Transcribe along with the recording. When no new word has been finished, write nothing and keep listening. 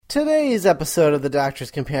Today's episode of The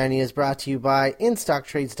Doctor's Companion is brought to you by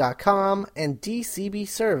InStockTrades.com and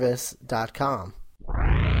DCBService.com.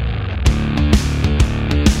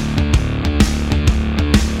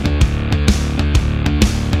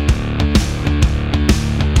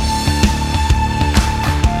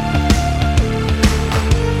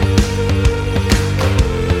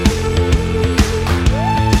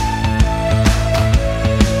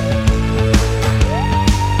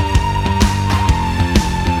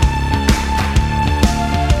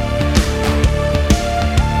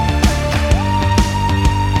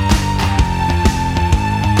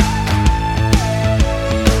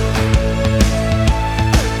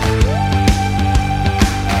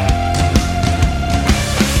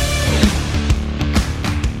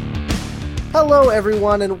 Hello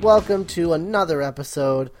everyone and welcome to another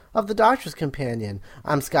episode of The Doctor's Companion.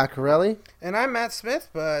 I'm Scott Corelli. And I'm Matt Smith,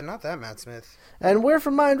 but not that Matt Smith. And we're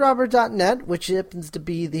from MindRobber.net, which happens to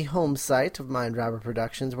be the home site of MindRobber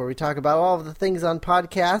Productions, where we talk about all of the things on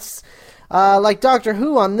podcasts, like Doctor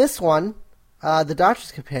Who on this one, The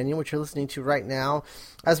Doctor's Companion, which you're listening to right now,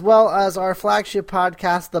 as well as our flagship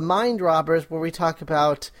podcast, The Mind Robbers, where we talk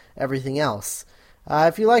about everything else.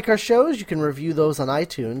 If you like our shows, you can review those on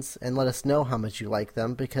iTunes and let us know how much you like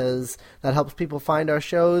them, because that helps people find our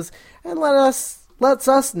shows and lets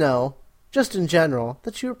us know, just in general,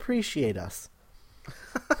 that you appreciate us.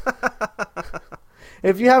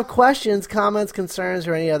 If you have questions, comments, concerns,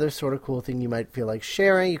 or any other sort of cool thing you might feel like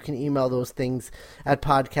sharing, you can email those things at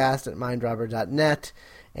podcast@mindrobber.net.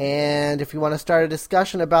 And if you want to start a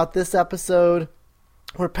discussion about this episode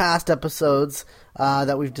or past episodes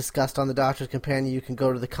that we've discussed on The Doctor's Companion, you can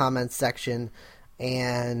go to the comments section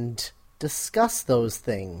and discuss those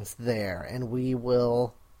things there, and we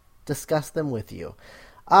will discuss them with you.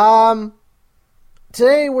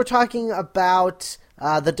 Today we're talking about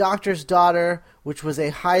The Doctor's Daughter, which was a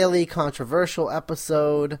highly controversial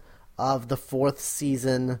episode of the fourth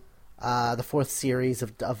season, the fourth series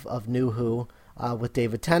of New Who, with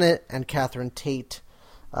David Tennant and Catherine Tate,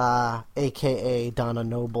 a.k.a. Donna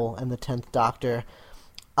Noble and the 10th Doctor,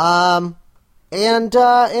 and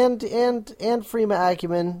Freema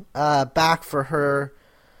Agyeman back for her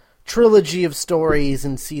trilogy of stories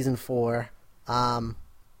in season 4,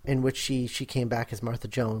 in which she came back as Martha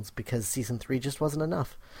Jones because season 3 just wasn't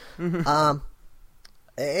enough. And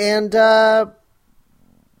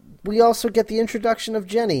we also get the introduction of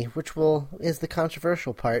Jenny, which is the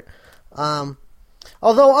controversial part.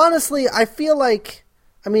 Although honestly, I feel like,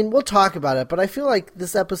 we'll talk about it, but I feel like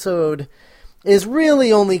this episode is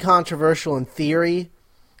really only controversial in theory,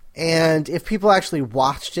 and if people actually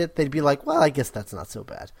watched it, they'd be like, well, I guess that's not so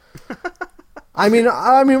bad. I mean,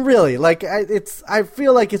 really, like, I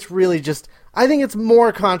feel like it's really just, I think it's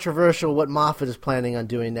more controversial what Moffat is planning on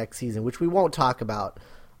doing next season, which we won't talk about,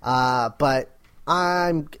 but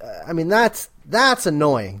that's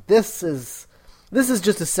annoying. This is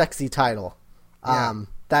just a sexy title.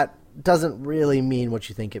 That doesn't really mean what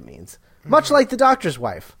you think it means. Much like The Doctor's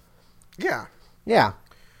Wife. Yeah. Yeah.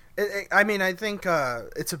 I think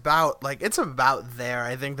it's about there.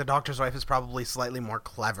 I think The Doctor's Wife is probably slightly more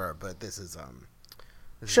clever, but this is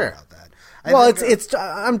sure about that.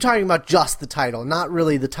 I'm talking about just the title, not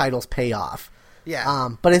really the title's payoff.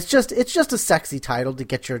 Yeah. But it's just a sexy title to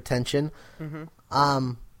get your attention.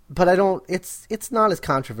 Mm-hmm. But it's not as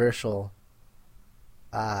controversial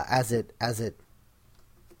as it.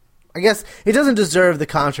 I guess it doesn't deserve the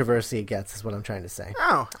controversy it gets, is what I'm trying to say.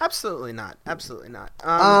 Oh, absolutely not. Absolutely not.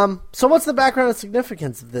 So what's the background and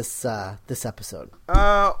significance of this episode?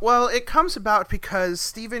 Well, it comes about because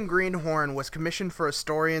Stephen Greenhorn was commissioned for a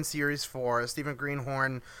story in Series 4. Stephen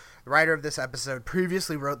Greenhorn, the writer of this episode,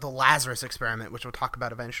 previously wrote The Lazarus Experiment, which we'll talk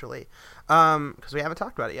about eventually, because we haven't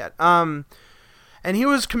talked about it yet. And he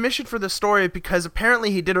was commissioned for this story because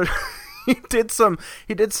apparently he did he did some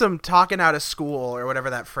talking out of school, or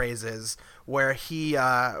whatever that phrase is, where he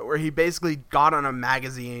basically got on a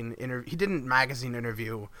magazine interview. He did a magazine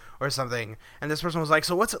interview or something, and this person was like,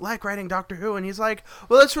 "So what's it like writing Doctor Who?" And he's like,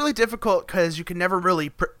 "Well, it's really difficult because you can never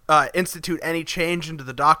really institute any change into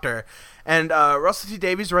the Doctor." And Russell T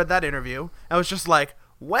Davies read that interview and was just like,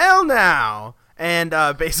 "Well, now," and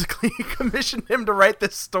basically commissioned him to write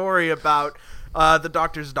this story about the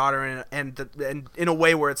Doctor's daughter, and in a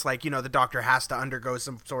way where it's like, the Doctor has to undergo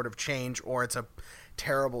some sort of change, or it's a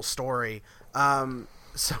terrible story. So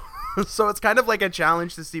it's kind of like a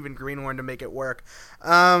challenge to Stephen Greenhorn to make it work.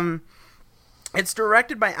 It's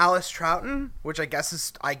directed by Alice Troughton, which I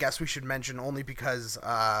guess we should mention only because,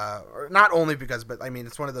 or not only because, but I mean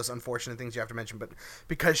it's one of those unfortunate things you have to mention, but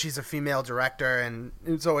because she's a female director, and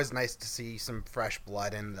it's always nice to see some fresh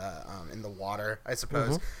blood in the water, I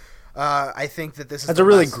suppose. I think that this is a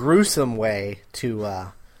really gruesome way to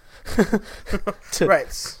right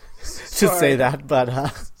to say that,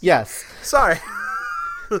 but yes. Sorry.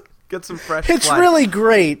 Get some fresh It's blood. really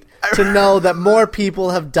great to know that more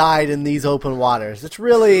people have died in these open waters. It's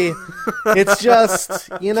really, it's just,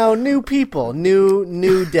 new people,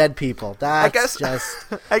 new dead people. That's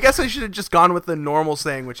I guess I should have just gone with the normal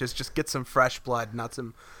saying, which is just get some fresh blood, not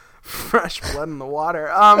some fresh blood in the water.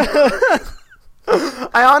 I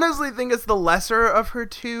honestly think it's the lesser of her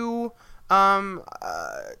two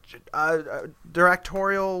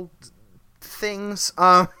directorial things.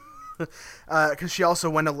 Because she also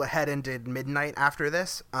went ahead and did Midnight after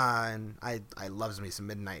this, and I loves me some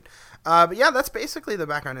Midnight. But yeah, that's basically the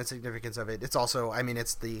background and significance of it. It's also, I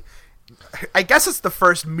guess it's the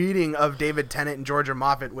first meeting of David Tennant and Georgia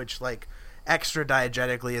Moffat, which like extra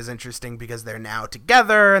diegetically is interesting because they're now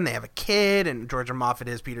together and they have a kid, and Georgia Moffat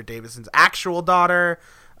is Peter Davison's actual daughter,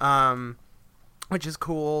 which is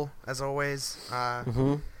cool as always.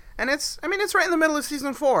 And it's right in the middle of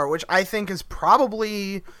season 4, which I think is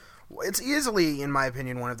probably. It's easily, in my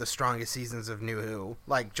opinion, one of the strongest seasons of New Who.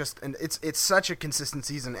 And it's such a consistent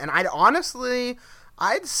season, and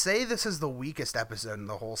I'd say this is the weakest episode in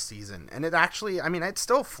the whole season, and it actually, it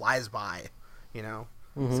still flies by,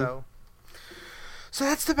 So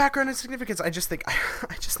that's the background and significance. I just think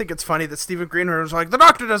it's funny that Stephen Greenhorn was like, the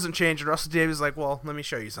Doctor doesn't change, and Russell Davies is like, well, let me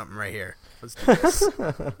show you something right here. Let's do this.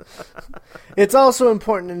 It's also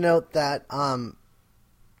important to note that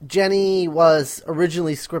Jenny was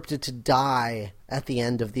originally scripted to die at the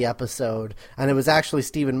end of the episode, and it was actually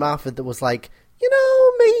Stephen Moffat that was like,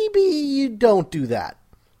 maybe you don't do that.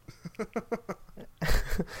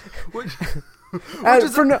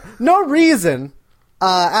 For no reason,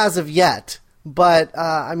 as of yet, but,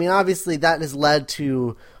 obviously that has led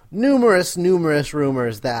to numerous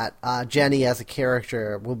rumors that Jenny as a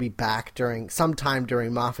character will be back sometime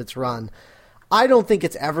during Moffat's run. I don't think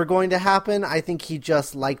it's ever going to happen. I think he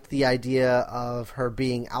just liked the idea of her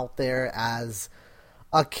being out there as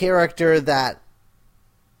a character that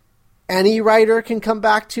any writer can come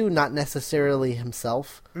back to, not necessarily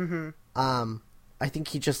himself. I think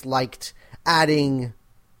he just liked adding,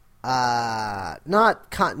 not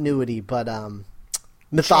continuity, but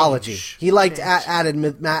mythology. Change. He liked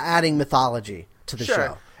adding mythology to the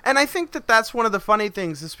show. And I think that that's one of the funny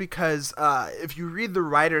things is because if you read the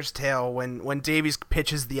writer's tale, when Davies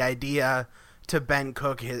pitches the idea to Ben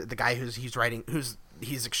Cook, the guy who's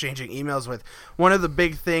exchanging emails with, one of the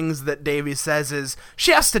big things that Davies says is,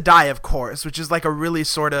 she has to die, of course, which is like a really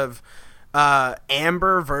sort of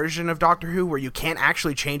Amber version of Doctor Who where you can't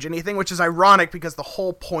actually change anything, which is ironic because the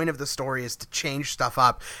whole point of the story is to change stuff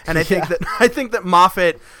up. And I think that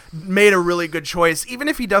Moffat made a really good choice, even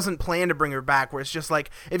if he doesn't plan to bring her back, where it's just like,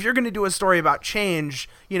 if you're going to do a story about change,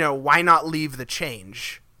 why not leave the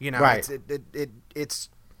change? Right.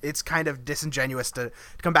 It's kind of disingenuous to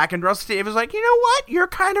come back, and Russell Davies was like, you know what? You're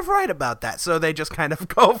kind of right about that. So they just kind of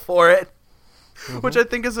go for it. Which I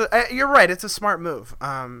think is you're right. It's a smart move.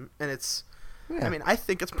 And it's, I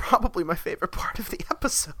think it's probably my favorite part of the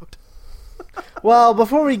episode. Well,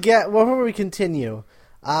 before we continue,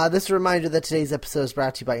 this is a reminder that today's episode is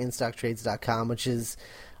brought to you by InStockTrades.com, which is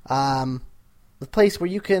the place where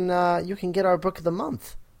you can get our book of the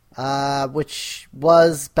month, which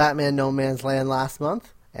was Batman No Man's Land last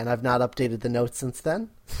month, and I've not updated the notes since then.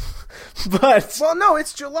 But no,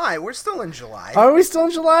 it's July. We're still in July. Are we still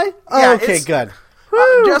in July? Yeah, okay, good.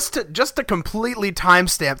 Just to completely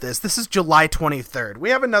timestamp this is July 23rd.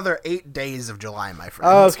 We have another 8 days of July, my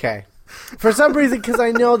friends. Okay. For some reason, because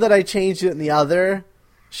I know that I changed it in the other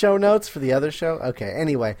show notes for the other show. Okay,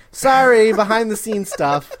 anyway. Sorry, behind the scenes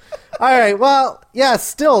stuff. All right, well, yes,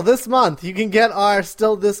 still this month. You can get our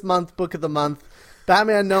still this month book of the month,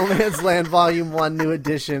 Batman No Man's Land Volume 1 New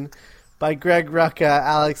Edition by Greg Rucka,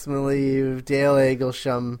 Alex Maleev, Dale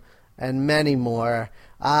Eaglesham, and many more.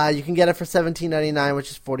 You can get it for $17.99,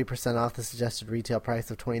 which is 40% off the suggested retail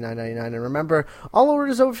price of $29.99. And remember, all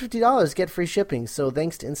orders over $50 get free shipping. So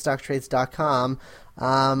thanks to InStockTrades.com.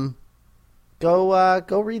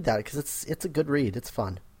 Go read that because it's a good read. It's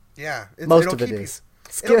fun. Yeah, most of it is.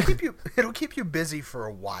 It'll keep you busy for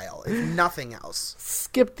a while, if nothing else.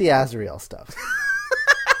 Skip the Azrael stuff.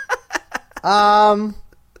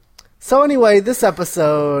 So anyway, this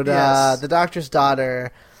episode, yes. The Doctor's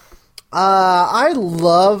Daughter. I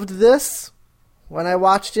loved this when I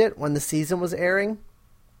watched it when the season was airing.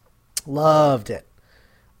 Loved it.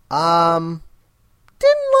 Didn't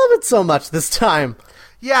love it so much this time.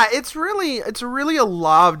 Yeah, it's really a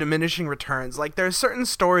law of diminishing returns. Like, there's certain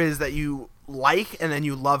stories that you like and then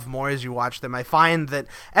you love more as you watch them. I find that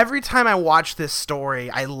every time I watch this story,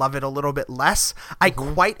 I love it a little bit less. I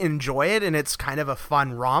quite enjoy it, and it's kind of a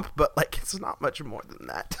fun romp, but like, it's not much more than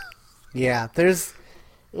that. Yeah, it's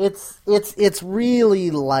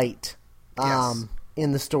really light Yes.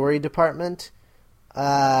 in the story department,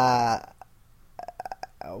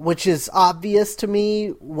 which is obvious to me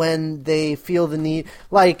when they feel the need.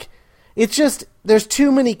 Like, it's just, there's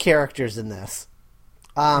too many characters in this.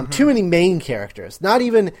 Too many main characters. Not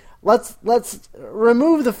even, let's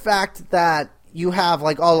remove the fact that you have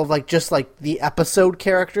like all of like just like the episode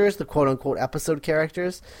characters, the quote unquote episode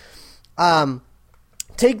characters.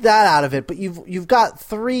 Take that out of it, but you've got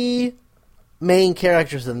 3 main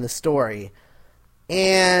characters in the story.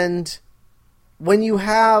 And when you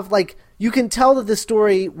have like, you can tell that the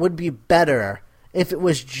story would be better if it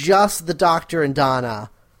was just the Doctor and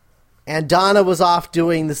Donna. And Donna was off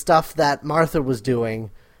doing the stuff that Martha was doing,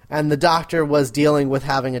 and the Doctor was dealing with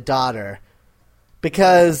having a daughter.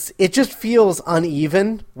 Because it just feels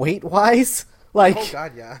uneven, weight-wise. Like, Oh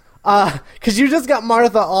god, yeah. because you just got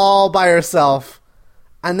Martha all by herself,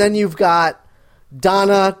 and then you've got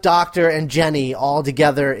Donna, Doctor, and Jenny all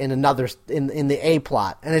together in another in the A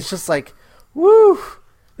plot, and it's just like, woo!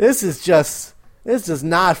 This does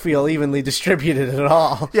not feel evenly distributed at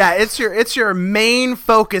all. Yeah, it's your main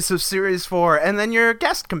focus of series 4, and then your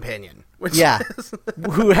guest companion, which is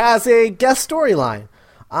who has a guest storyline.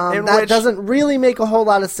 That doesn't really make a whole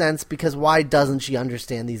lot of sense, because why doesn't she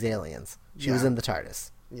understand these aliens? She was in the TARDIS.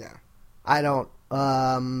 Yeah. I don't.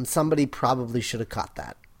 Somebody probably should have caught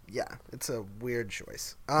that. Yeah, it's a weird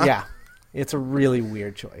choice. Yeah, it's a really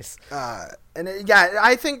weird choice. I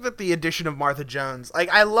think that the addition of Martha Jones, like,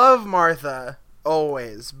 I love Martha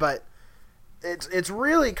always, but it's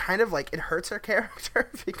really kind of like, it hurts her character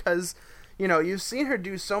because, you know, you've seen her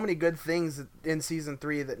do so many good things in season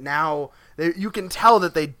 3 that now you can tell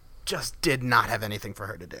that they just did not have anything for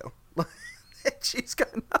her to do. She's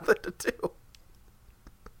got nothing to do.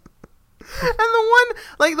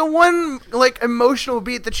 And the one emotional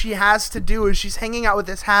beat that she has to do is she's hanging out with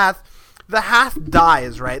this Hath. The Hath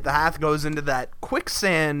dies, right? The Hath goes into that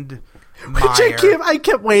quicksand mire. Which I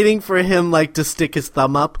kept waiting for him, like, to stick his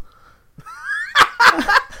thumb up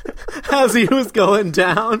as he was going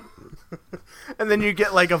down. And then you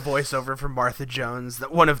get, like, a voiceover from Martha Jones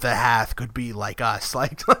that one of the Hath could be like us,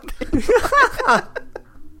 like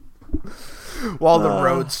while the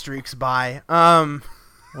road streaks by.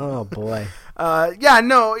 Oh boy.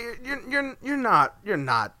 No, you're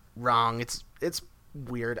not wrong. It's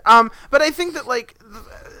weird. But I think that, like,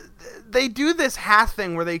 they do this Hath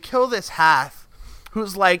thing where they kill this Hath,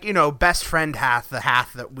 who's, like, you know, best friend Hath, the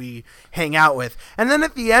Hath that we hang out with. And then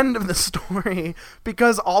at the end of the story,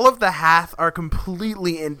 because all of the Hath are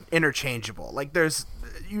completely interchangeable, like,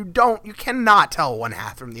 you cannot tell one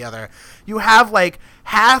Hath from the other. You have, like,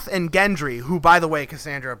 Hath and Gendry, who, by the way,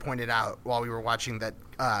 Cassandra pointed out while we were watching that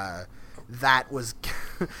that was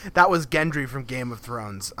Gendry from Game of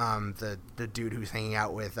Thrones, the dude who's hanging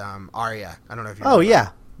out with Arya. I don't know if you. Oh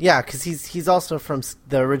yeah, because he's also from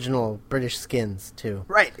the original British Skins too.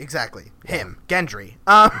 Right, exactly. Him, Gendry.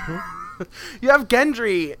 You have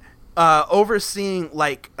Gendry overseeing,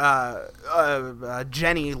 like,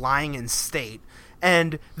 Jenny lying in state.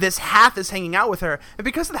 And this Hath is hanging out with her, and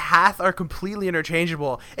because the Hath are completely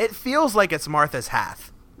interchangeable, it feels like it's Martha's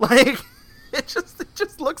Hath. Like, it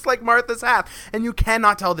just looks like Martha's Hath, and you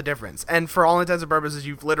cannot tell the difference. And for all intents and purposes,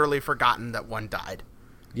 you've literally forgotten that one died.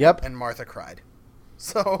 Yep. And Martha cried.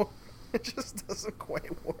 So it just doesn't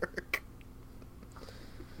quite work.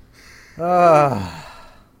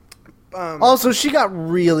 Also, she got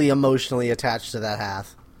really emotionally attached to that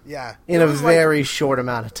Hath. Yeah. In a very short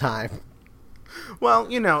amount of time.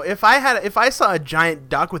 Well, you know, if I saw a giant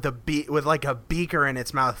duck with like a beaker in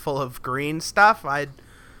its mouth full of green stuff, I'd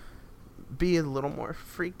be a little more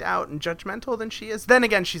freaked out and judgmental than she is. Then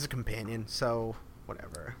again, she's a companion, so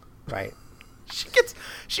whatever. Right.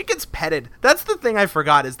 She gets petted. That's the thing I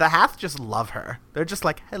forgot, is the Hath just love her. They're just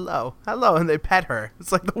like, hello, and they pet her.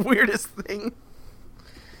 It's like the weirdest thing.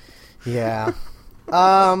 Yeah.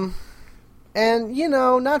 And, you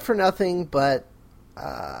know, not for nothing, but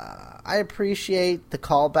I appreciate the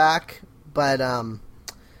callback, but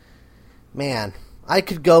man, I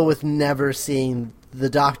could go with never seeing the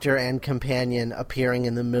Doctor and companion appearing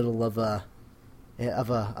in the middle of a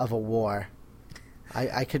war.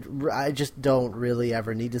 I just don't really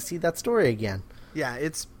ever need to see that story again. Yeah,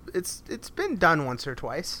 it's been done once or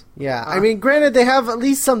twice. Yeah, I mean, granted, they have at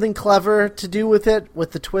least something clever to do with it,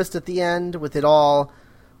 with the twist at the end, with it all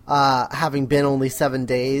having been only 7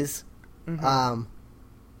 days. Mm-hmm.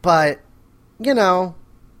 But, you know,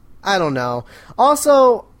 I don't know.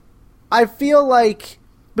 Also, I feel like,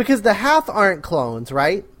 because the Hath aren't clones,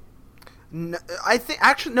 right? No, I think,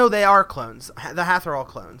 actually, no, they are clones. The Hath are all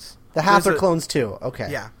clones. The Hath are clones too, okay.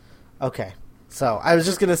 Yeah. Okay, so I was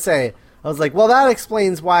just going to say, I was like, well, that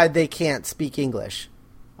explains why they can't speak English,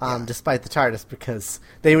 despite the TARDIS, because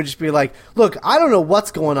they would just be like, look, I don't know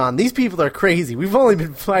what's going on. These people are crazy. We've only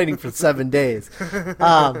been fighting for 7 days.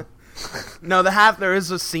 No, the Hath, there is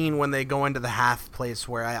a scene when they go into the Hath place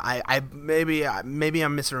where I maybe I'm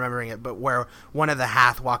misremembering it, but where one of the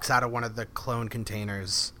Hath walks out of one of the clone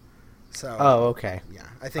containers. So. Oh, okay. Yeah,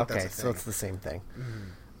 I think that's a thing. So it's the same thing.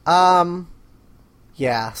 Mm-hmm.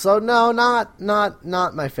 Yeah, so no,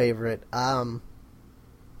 not my favorite. But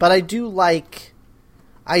I do like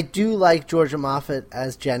Georgia Moffat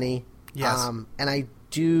as Jenny. Yes. And I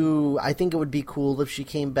think it would be cool if she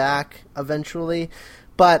came back eventually.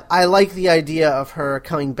 But I like the idea of her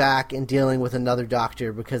coming back and dealing with another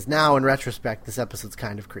doctor, because now, in retrospect, this episode's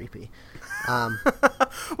kind of creepy.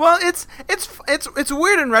 Well, it's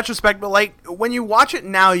weird in retrospect, but like when you watch it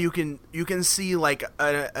now, you can see like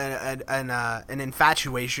an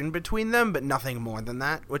infatuation between them, but nothing more than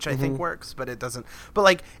that, which I think works. But it doesn't. But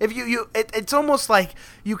like if it's almost like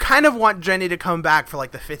you kind of want Jenny to come back for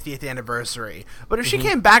like the 50th anniversary. But if she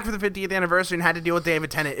came back for the 50th anniversary and had to deal with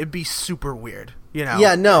David Tennant, it'd be super weird. You know?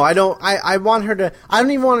 Yeah, no, I don't. I want her to. I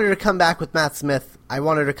don't even want her to come back with Matt Smith. I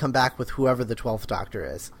want her to come back with whoever the 12th Doctor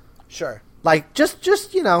is. Sure. Like, just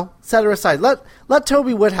set her aside. Let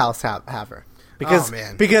Toby Woodhouse have her.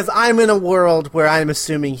 Because I'm in a world where I'm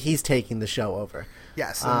assuming he's taking the show over.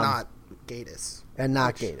 Yes, and not Gatiss. And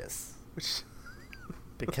not Gatiss.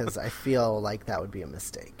 Because I feel like that would be a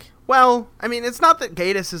mistake. Well, I mean, it's not that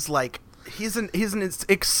Gatiss is like... He's an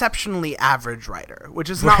exceptionally average writer, which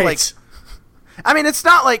is not like... I mean, it's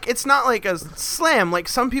not like a slam. Like,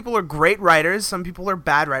 some people are great writers, some people are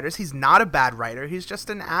bad writers. He's not a bad writer. He's just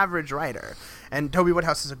an average writer. And Toby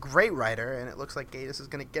Woodhouse is a great writer, and it looks like Gatiss is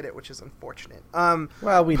going to get it, which is unfortunate.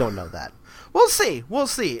 Well, we don't know that. We'll see.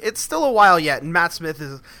 It's still a while yet, and Matt Smith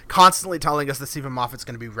is constantly telling us that Stephen Moffat's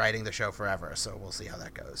going to be writing the show forever, so we'll see how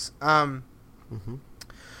that goes.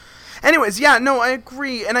 Anyways, yeah, no, I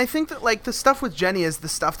agree, and I think that, like, the stuff with Jenny is the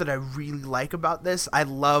stuff that I really like about this. I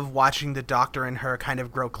love watching the Doctor and her kind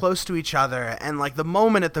of grow close to each other, and, like, the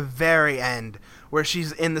moment at the very end where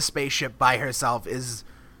she's in the spaceship by herself is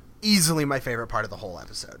easily my favorite part of the whole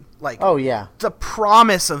episode. Like, oh, yeah. The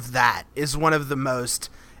promise of that is one of the most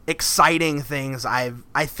exciting things I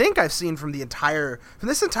think I've seen from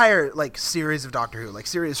this entire, like, series of Doctor Who. Like,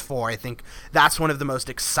 Series 4, I think that's one of the most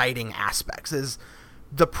exciting aspects, is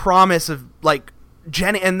the promise of, like,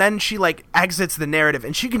 Jenny, and then she, like, exits the narrative,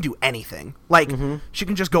 and she can do anything. Like, she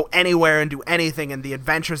can just go anywhere and do anything, and the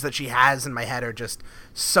adventures that she has in my head are just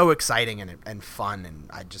so exciting and fun, and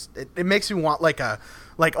I just, it makes me want,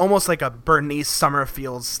 almost like a Bernice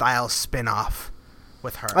Summerfield style spin-off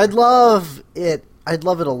with her. I'd love it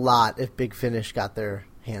a lot if Big Finish got their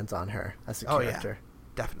hands on her as a character. Yeah,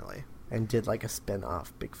 definitely. And did, like, a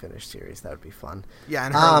spin-off Big Finish series. That would be fun. Yeah,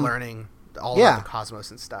 and her learning all about the cosmos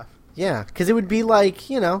and stuff. Yeah, because it would be like,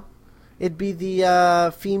 it'd be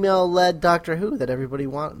the female-led Doctor Who that everybody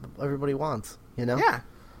wants, you know? Yeah,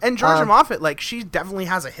 and Georgia Moffat, like, she definitely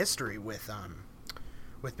has a history with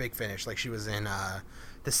Big Finish. Like, she was in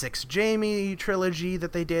the 6 Jamie trilogy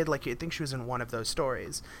that they did. Like, I think she was in one of those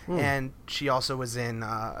stories. And she also was in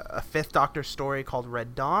a 5th Doctor story called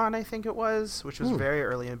Red Dawn, I think it was, which was very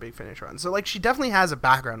early in Big Finish run. So, like, she definitely has a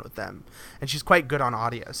background with them, and she's quite good on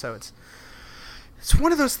audio, so it's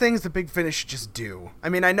one of those things that Big Finish should just do. I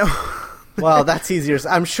mean, I know... Well, that's easier.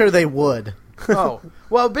 I'm sure they would. Oh.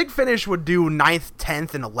 Well, Big Finish would do 9th,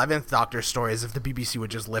 10th, and 11th Doctor stories if the BBC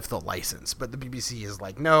would just lift the license. But the BBC is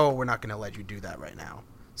like, no, we're not going to let you do that right now.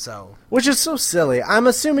 So, which is so silly. I'm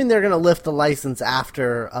assuming they're going to lift the license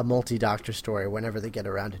after a multi-Doctor story whenever they get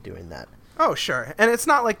around to doing that. Oh, sure. And it's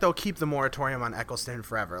not like they'll keep the moratorium on Eccleston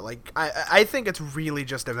forever. Like, I think it's really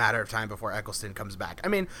just a matter of time before Eccleston comes back. I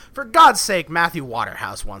mean, for God's sake, Matthew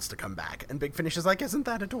Waterhouse wants to come back. And Big Finish is like, isn't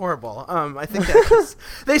that adorable? I think that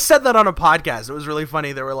they said that on a podcast. It was really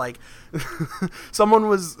funny. They were like,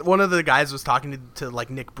 one of the guys was talking to like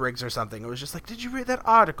Nick Briggs or something. It was just like, did you read that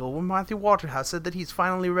article when Matthew Waterhouse said that he's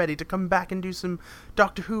finally ready to come back and do some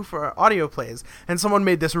Doctor Who for audio plays? And someone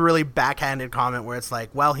made this really backhanded comment where it's like,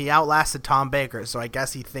 well, he outlasted Tom Baker, so I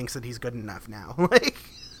guess he thinks that he's good enough now. Like,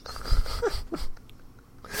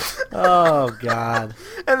 Oh God.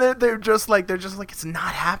 And they're just like it's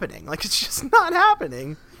not happening. Like it's just not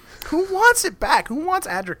happening. Who wants it back? Who wants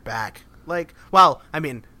Adric back? Like, well, I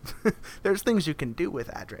mean, there's things you can do with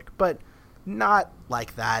Adric, but not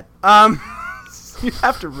like that. You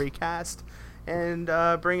have to recast and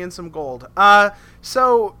bring in some gold.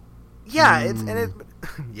 So yeah,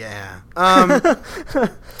 yeah.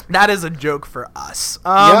 That is a joke for us.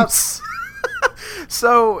 Yep.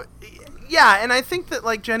 So yeah, and I think that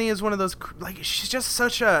like Jenny is one of those, like, she's just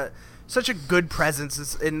such a good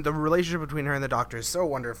presence in the relationship between her and the Doctor is so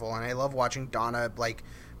wonderful, and I love watching Donna like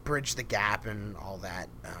bridge the gap and all that.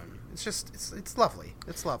 It's just it's lovely.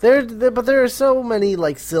 It's lovely. But there are so many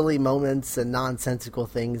like silly moments and nonsensical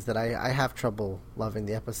things that I have trouble loving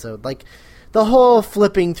the episode. Like the whole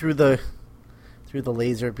flipping through the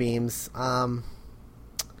laser beams.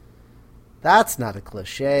 That's not a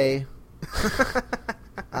cliche.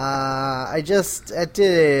 It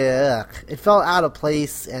felt out of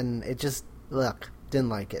place, and it just didn't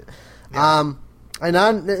like it. Yeah. And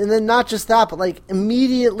then not just that, but like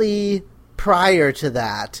immediately prior to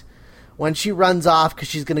that, when she runs off because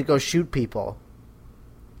she's going to go shoot people,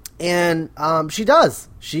 and she does.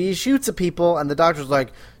 She shoots at people, and the Doctor's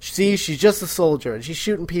like, "See, she's just a soldier," and she's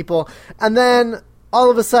shooting people, and then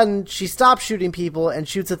all of a sudden she stops shooting people and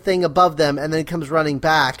shoots a thing above them, and then comes running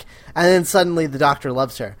back, and then suddenly the Doctor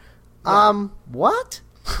loves her. Yeah. What?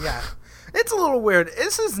 Yeah, it's a little weird.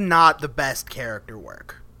 This is not the best character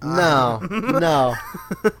work. No.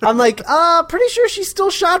 I'm like, pretty sure she still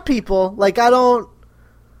shot people. Like, I don't.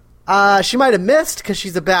 She might have missed because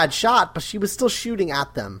she's a bad shot, but she was still shooting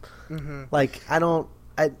at them. Mm-hmm. Like, I don't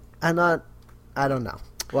know.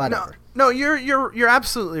 Whatever. No, you're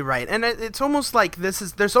absolutely right, and it's almost like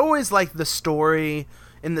there's always like the story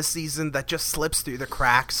in the season that just slips through the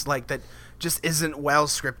cracks, like that just isn't well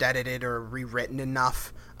script edited or rewritten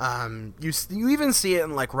enough. You even see it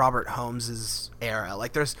in like Robert Holmes's era.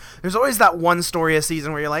 Like there's always that one story a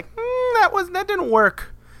season where you're like, that didn't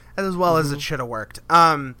work as well as it should have worked.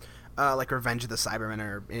 Like Revenge of the Cybermen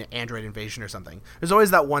or Android Invasion or something. There's always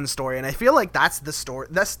that one story, and I feel like that's the story.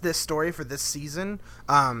 That's this story for this season.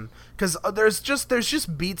 Because there's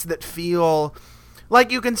just beats that feel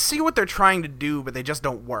like you can see what they're trying to do, but they just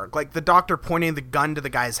don't work. Like the Doctor pointing the gun to the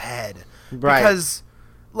guy's head, right? Because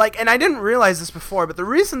like, and I didn't realize this before, but the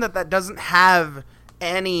reason that doesn't have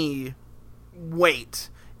any weight,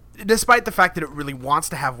 despite the fact that it really wants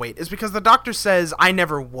to have weight, is because the Doctor says, "I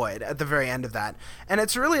never would," at the very end of that. And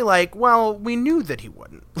it's really like, well, we knew that he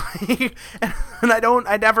wouldn't. And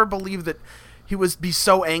I never believed that he would be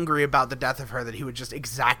so angry about the death of her that he would just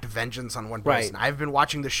exact vengeance on one person. Right. I've been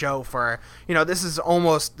watching the show for, this is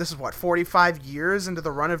what, 45 years into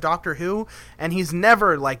the run of Doctor Who, and he's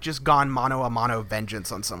never like just gone mano a mano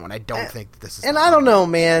vengeance on someone. I don't think this is. And I don't know,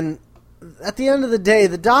 man. At the end of the day,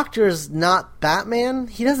 the Doctor's not Batman.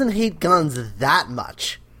 He doesn't hate guns that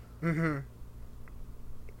much. Mm-hmm.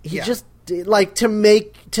 He just like to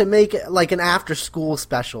make like an after school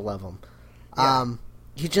special of him. Yeah.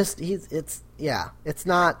 He just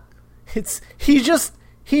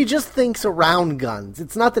thinks around guns.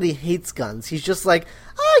 It's not that he hates guns. He's just like,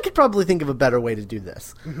 I could probably think of a better way to do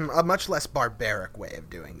this. Mm-hmm. A much less barbaric way of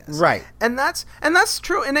doing this. Right. And that's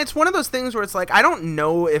true. And it's one of those things where it's like, I don't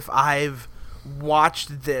know if I've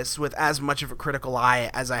watched this with as much of a critical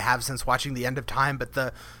eye as I have since watching The End of Time, but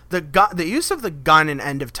the use of the gun in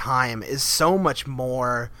End of Time is so much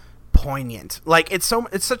more poignant. Like it's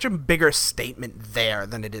such a bigger statement there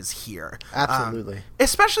than it is here. Absolutely.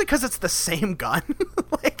 Especially because it's the same gun.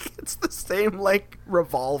 Like it's the same like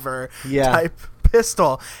revolver type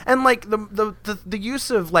pistol, and like the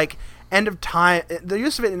use of like End of Time, the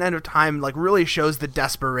use of it in End of Time like really shows the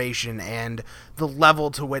desperation and the level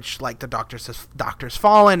to which like the Doctor's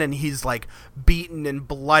fallen, and he's like beaten and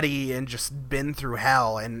bloody and just been through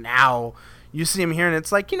hell, and now you see him here, and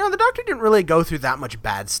it's like, the Doctor didn't really go through that much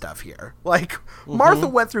bad stuff here. Like, Martha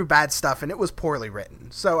went through bad stuff, and it was poorly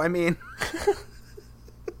written. So, I mean...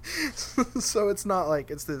 so it's not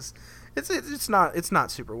like it's this... It's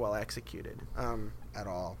not super well executed at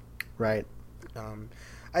all. Right.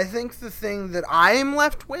 I think the thing that I'm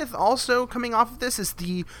left with also coming off of this is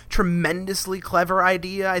the tremendously clever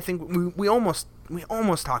idea. I think we almost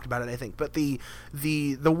talked about it, I think, but the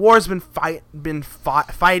war's been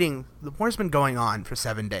fighting. The war's been going on for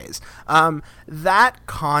 7 days. That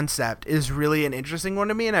concept is really an interesting one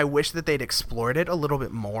to me, and I wish that they'd explored it a little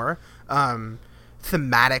bit more,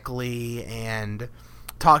 thematically, and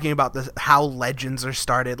talking about how legends are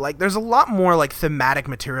started. Like, there's a lot more like thematic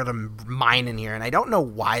material to mine in here, and I don't know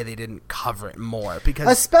why they didn't cover it more, because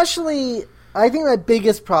especially I think my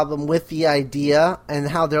biggest problem with the idea and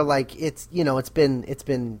how they're like, it's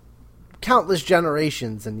been countless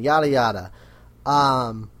generations and yada yada.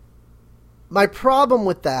 My problem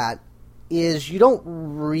with that is you don't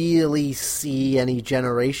really see any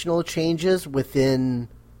generational changes within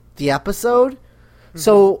the episode. Mm-hmm.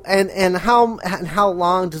 So and how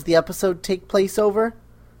long does the episode take place over?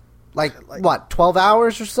 Like what, 12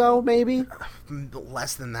 hours or so, maybe?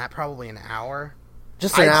 Less than that, probably an hour.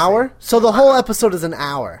 Just an hour? So the whole episode is an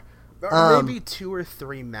hour. Maybe 2 or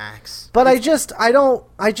 3 max. But I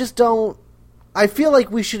feel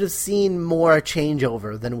like we should have seen more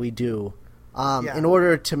changeover than we do in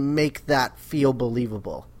order to make that feel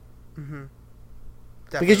believable. Mm-hmm.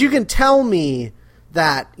 Because you can tell me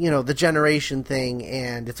that, the generation thing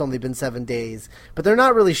and it's only been 7 days, but they're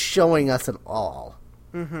not really showing us at all.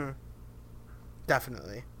 Mm-hmm.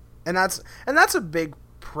 Definitely. And that's a big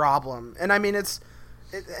problem. And I mean,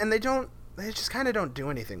 they just kind of don't do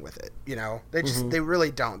anything with it, They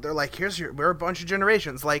really don't. They're like, we're a bunch of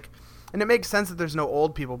generations, like, and it makes sense that there's no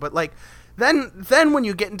old people, but like, then when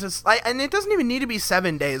you get into, and it doesn't even need to be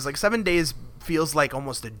 7 days. Like 7 days feels like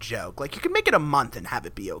almost a joke. Like you can make it a month and have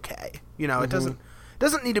it be okay. It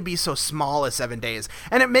doesn't need to be so small as 7 days.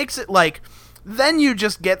 And it makes it like, then you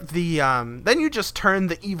just get then you just turn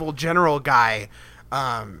the evil general guy,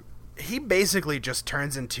 he basically just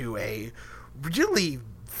turns into a really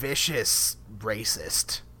vicious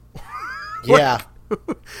racist. Yeah.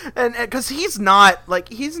 and because he's not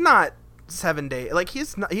 7 days, like he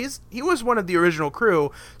was one of the original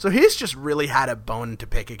crew, so he's just really had a bone to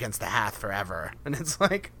pick against the Hath forever, and it's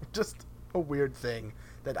like just a weird thing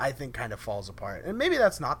that I think kind of falls apart. And maybe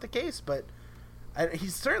that's not the case, but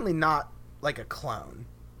he's certainly not like a clone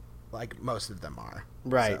like most of them are,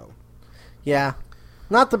 right? So. Yeah,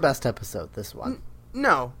 not the best episode, this one.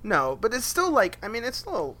 No, but it's still like, I mean, it's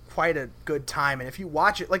still quite a good time, and if you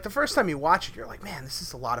watch it, like the first time you watch it, you're like, man, this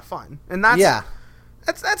is a lot of fun. And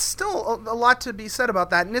that's still a lot to be said about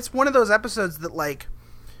that. And it's one of those episodes that, like,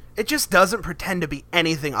 it just doesn't pretend to be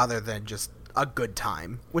anything other than just a good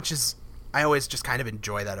time, which is, I always just kind of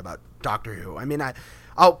enjoy that about Doctor Who. I mean,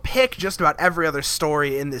 I'll pick just about every other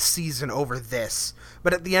story in this season over this,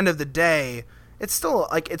 but at the end of the day, it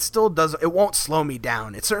won't slow me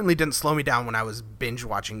down. It certainly didn't slow me down when I was binge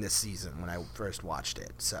watching this season when I first watched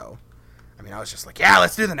it. So, I mean, I was just like, yeah,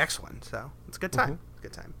 let's do the next one. So, it's a good time. Mm-hmm.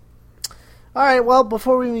 Good time. All right, well,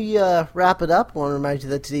 before we wrap it up, I want to remind you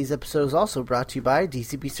that today's episode is also brought to you by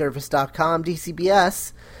DCBService.com.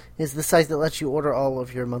 DCBS is the site that lets you order all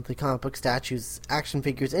of your monthly comic book statues, action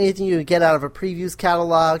figures, anything you can get out of a previews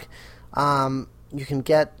catalog. You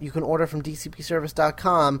can order from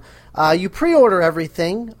DCBService.com. You pre-order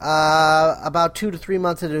everything about 2 to 3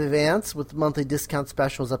 months in advance, with monthly discount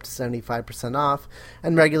specials up to 75% off,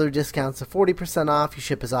 and regular discounts of 40% off. You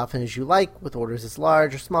ship as often as you like, with orders as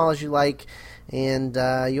large or small as you like, and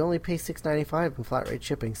you only pay $6.95 in flat rate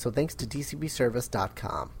shipping. So thanks to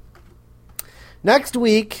DCBService.com. Next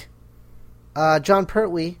week, Jon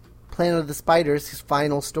Pertwee, Planet of the Spiders, his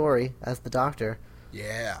final story as the Doctor.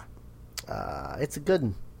 Yeah. It's a good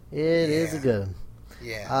one. It is a good one.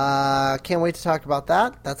 Yeah. Can't wait to talk about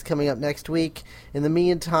that. That's coming up next week. In the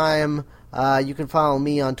meantime, you can follow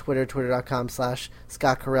me on Twitter,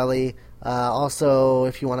 twitter.com/Scott Corelli. Also,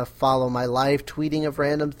 if you want to follow my live tweeting of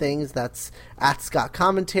random things, that's at Scott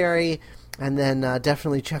Commentary. And then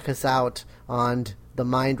definitely check us out on The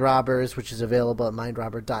Mind Robbers, which is available at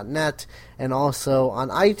mindrobber.net, and also on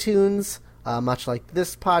iTunes, much like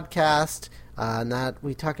this podcast. And that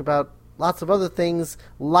we talk about lots of other things,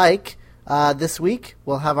 like this week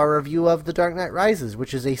we'll have our review of The Dark Knight Rises,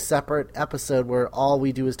 which is a separate episode where all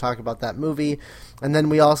we do is talk about that movie. And then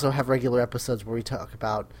we also have regular episodes where we talk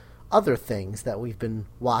about other things that we've been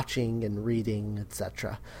watching and reading,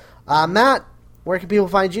 etc. Matt, where can people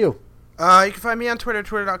find you? You can find me on Twitter,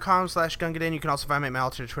 twitter.com/Gungadin. You can also find my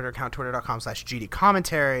alternate Twitter account,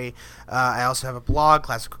 twitter.com/GDCommentary. I also have a blog,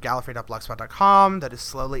 classicalgallifrey.blogspot.com, that is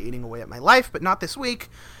slowly eating away at my life, but not this week,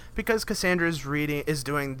 because Cassandra is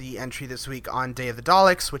doing the entry this week on Day of the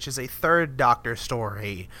Daleks, which is a third Doctor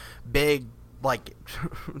story. Big, like,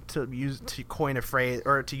 to use a coined phrase,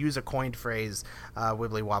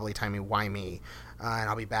 wibbly wobbly timey wimey. And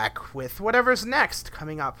I'll be back with whatever's next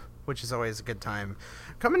coming up, which is always a good time.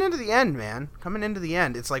 Coming into the end, man. Coming into the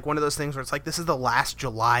end. It's like one of those things where it's like, this is the last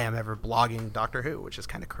July I'm ever blogging Doctor Who, which is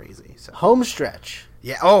kind of crazy. So. Home stretch.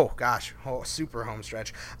 Yeah. Oh, gosh. Oh, super home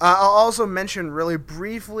stretch. I'll also mention really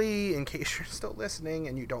briefly, in case you're still listening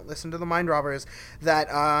and you don't listen to the Mind Robbers, that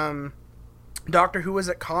Doctor Who was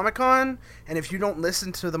at Comic-Con, and if you don't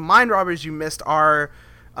listen to the Mind Robbers, you missed our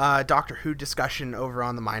Doctor Who discussion over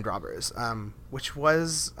on the Mind Robbers, which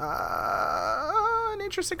was an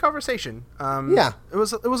interesting conversation. Yeah, it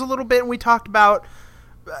was a little bit, and we talked about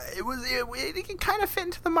it can kind of fit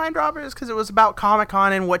into the Mind Robbers because it was about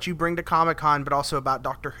Comic-Con and what you bring to Comic-Con, but also about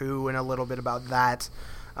Doctor Who and a little bit about that.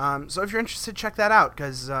 So if you're interested, check that out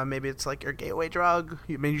because maybe it's like your gateway drug.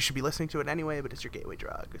 You should be listening to it anyway, but it's your gateway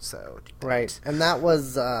drug. So right, and that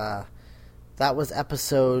was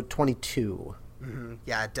episode 22. Mm-hmm.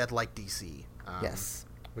 Yeah, Dead Like DC. Yes,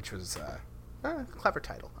 which was a clever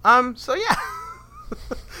title. So yeah,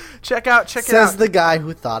 check it out. Says the guy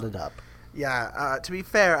who thought it up. Yeah, to be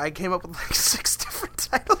fair, I came up with like 6 different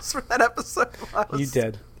titles for that episode. You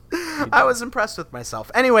did. I was impressed with myself.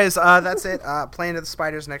 Anyways, that's it. Planet of the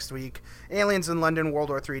Spiders next week. Aliens in London, World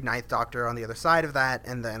War III, Ninth Doctor on the other side of that,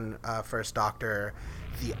 and then First Doctor,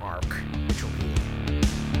 The Ark, which will be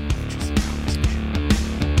an interesting conversation.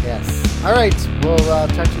 Yes. All right. We'll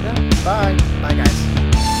talk to you then. Bye. Bye, guys.